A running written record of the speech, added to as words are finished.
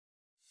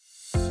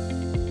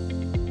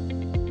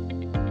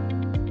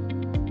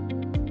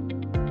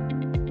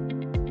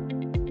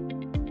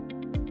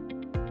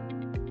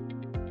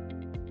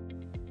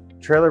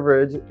Trailer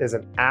Bridge is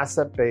an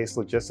asset-based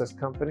logistics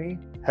company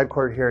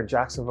headquartered here in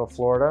Jacksonville,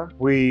 Florida.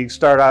 We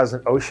started out as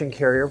an ocean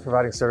carrier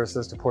providing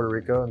services to Puerto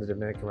Rico and the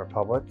Dominican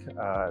Republic.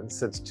 And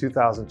since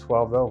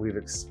 2012, though, we've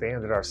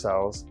expanded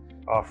ourselves,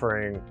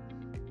 offering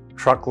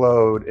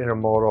truckload,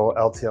 intermodal,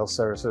 LTL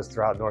services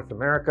throughout North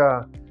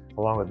America,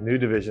 along with new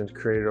divisions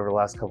created over the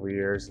last couple of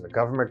years in the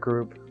government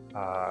group,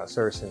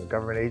 servicing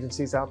government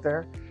agencies out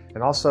there,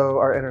 and also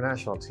our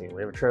international team.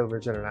 We have a Trailer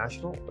Bridge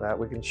International that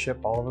we can ship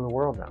all over the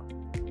world now.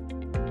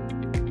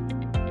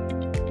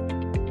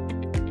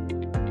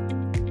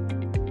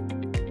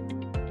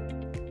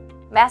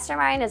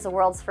 MasterMind is the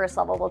world's first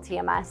Lovable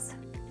TMS.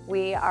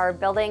 We are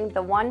building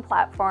the one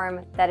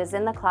platform that is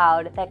in the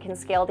cloud that can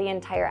scale the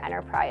entire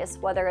enterprise,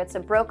 whether it's a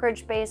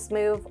brokerage-based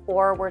move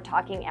or we're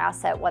talking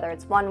asset, whether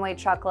it's one-way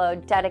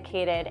truckload,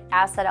 dedicated,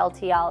 asset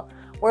LTL.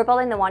 We're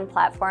building the one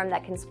platform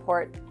that can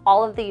support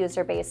all of the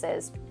user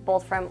bases,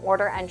 both from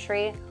order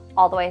entry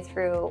all the way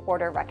through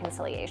order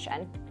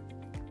reconciliation.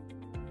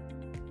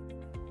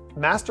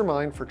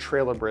 MasterMind for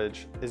Trailer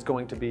Bridge is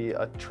going to be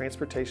a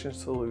transportation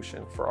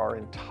solution for our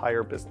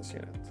entire business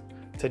unit.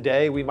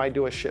 Today, we might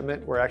do a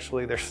shipment where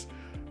actually there's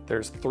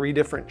 3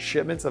 different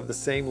shipments of the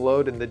same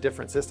load in the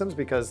different systems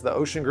because the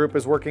ocean group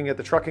is working it,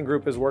 the trucking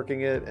group is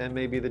working it, and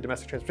maybe the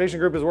domestic transportation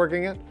group is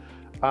working it.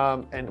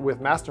 And with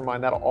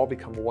MasterMind, that'll all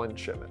become one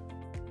shipment.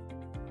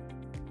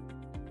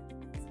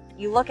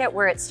 You look at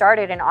where it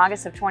started in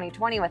August of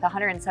 2020 with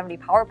 170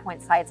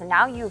 PowerPoint slides, and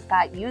now you've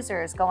got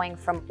users going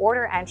from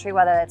order entry,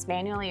 whether that's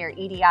manually or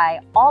EDI,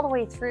 all the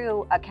way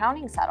through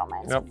accounting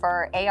settlements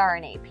for AR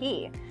and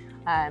AP.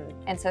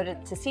 And so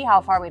to see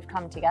how far we've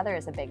come together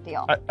is a big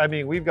deal. I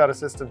mean, we've got a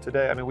system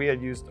today. I mean, we had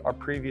used our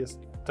previous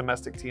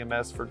domestic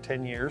TMS for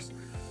 10 years,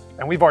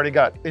 and we've already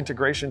got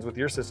integrations with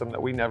your system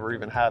that we never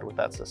even had with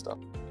that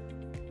system.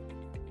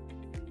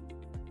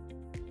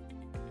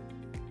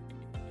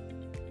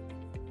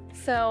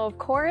 So of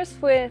course,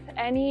 with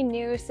any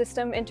new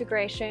system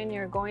integration,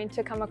 you're going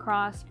to come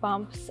across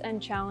bumps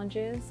and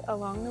challenges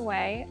along the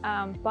way.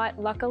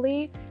 But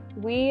luckily,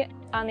 we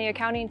on the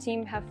accounting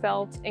team have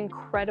felt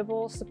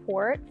incredible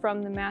support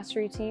from the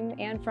Mastery team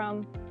and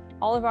from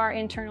all of our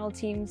internal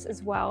teams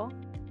as well.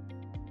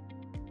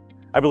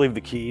 I believe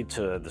the key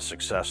to the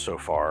success so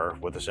far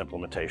with this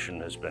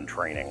implementation has been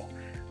training.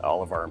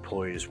 All of our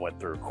employees went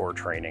through core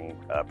training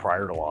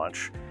prior to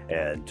launch,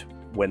 and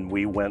when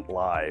we went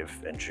live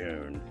in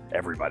June,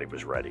 everybody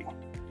was ready.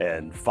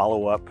 And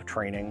follow-up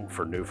training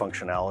for new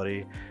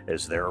functionality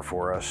is there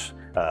for us.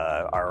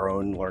 Our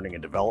own learning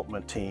and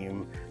development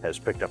team has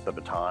picked up the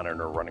baton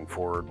and are running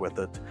forward with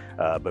it.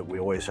 But we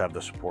always have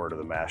the support of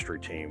the Mastery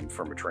team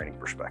from a training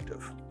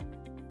perspective.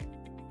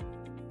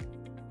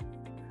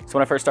 So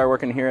when I first started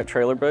working here at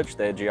Trailer Bridge,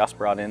 they had just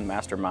brought in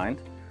MasterMind,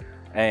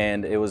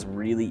 and it was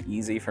really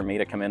easy for me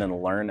to come in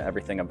and learn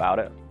everything about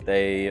it.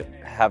 They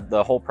have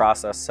the whole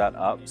process set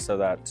up so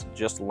that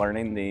just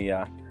learning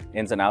the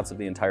ins and outs of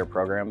the entire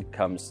program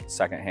comes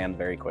secondhand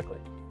very quickly.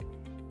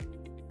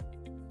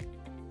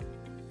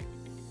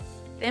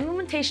 The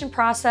implementation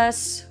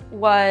process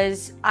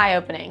was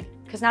eye-opening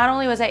because not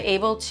only was I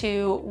able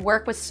to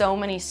work with so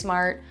many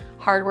smart,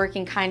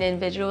 hardworking kind of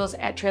individuals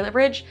at Trailer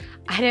Bridge,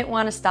 I didn't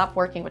want to stop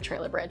working with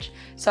Trailer Bridge.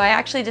 So I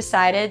actually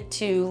decided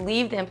to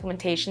leave the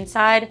implementation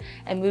side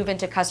and move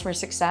into customer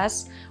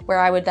success, where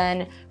I would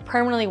then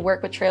permanently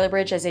work with Trailer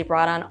Bridge as they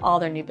brought on all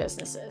their new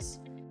businesses.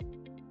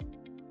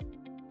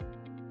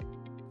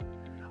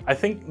 I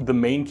think the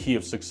main key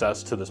of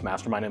success to this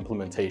MasterMind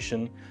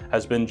implementation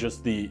has been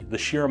just the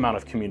sheer amount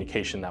of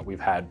communication that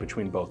we've had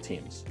between both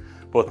teams.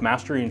 Both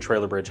Mastery and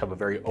Trailer Bridge have a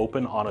very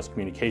open, honest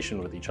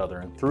communication with each other,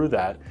 and through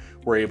that,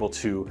 we're able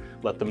to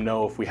let them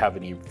know if we have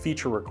any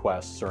feature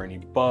requests or any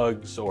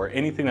bugs or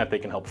anything that they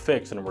can help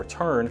fix, and in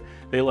return,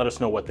 they let us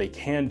know what they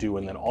can do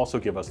and then also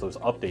give us those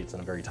updates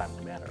in a very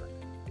timely manner.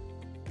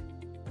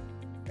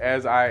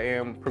 As I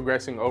am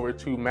progressing over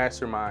to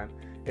MasterMind,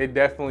 it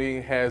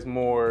definitely has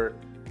more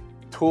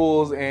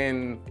tools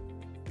and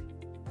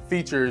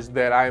features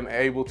that I'm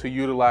able to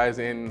utilize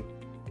and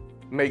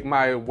make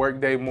my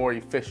workday more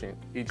efficient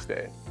each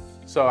day.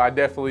 So I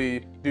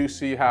definitely do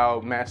see how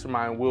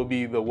MasterMind will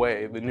be the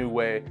way, the new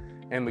way,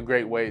 and the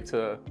great way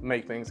to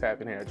make things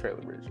happen here at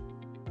Trailer Bridge.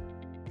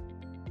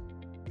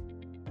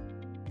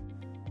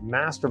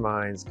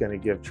 MasterMind's going to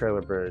give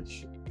Trailer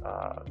Bridge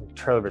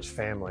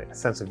family a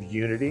sense of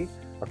unity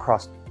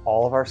across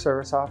all of our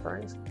service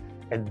offerings,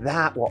 and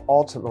that will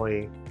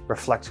ultimately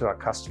reflect to our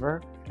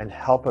customer and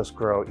help us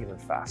grow even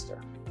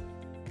faster.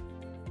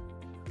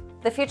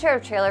 The future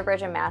of Trailer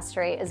Bridge and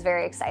Mastery is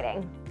very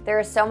exciting. There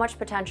is so much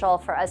potential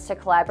for us to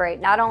collaborate,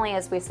 not only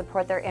as we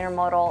support their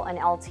intermodal and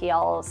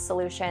LTL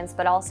solutions,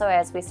 but also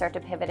as we start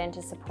to pivot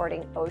into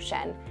supporting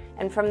ocean.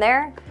 And from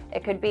there,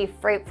 it could be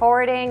freight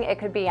forwarding, it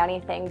could be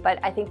anything, but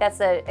I think that's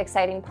the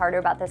exciting part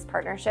about this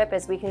partnership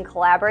is we can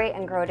collaborate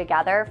and grow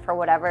together for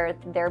whatever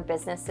their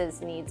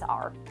business's needs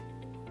are.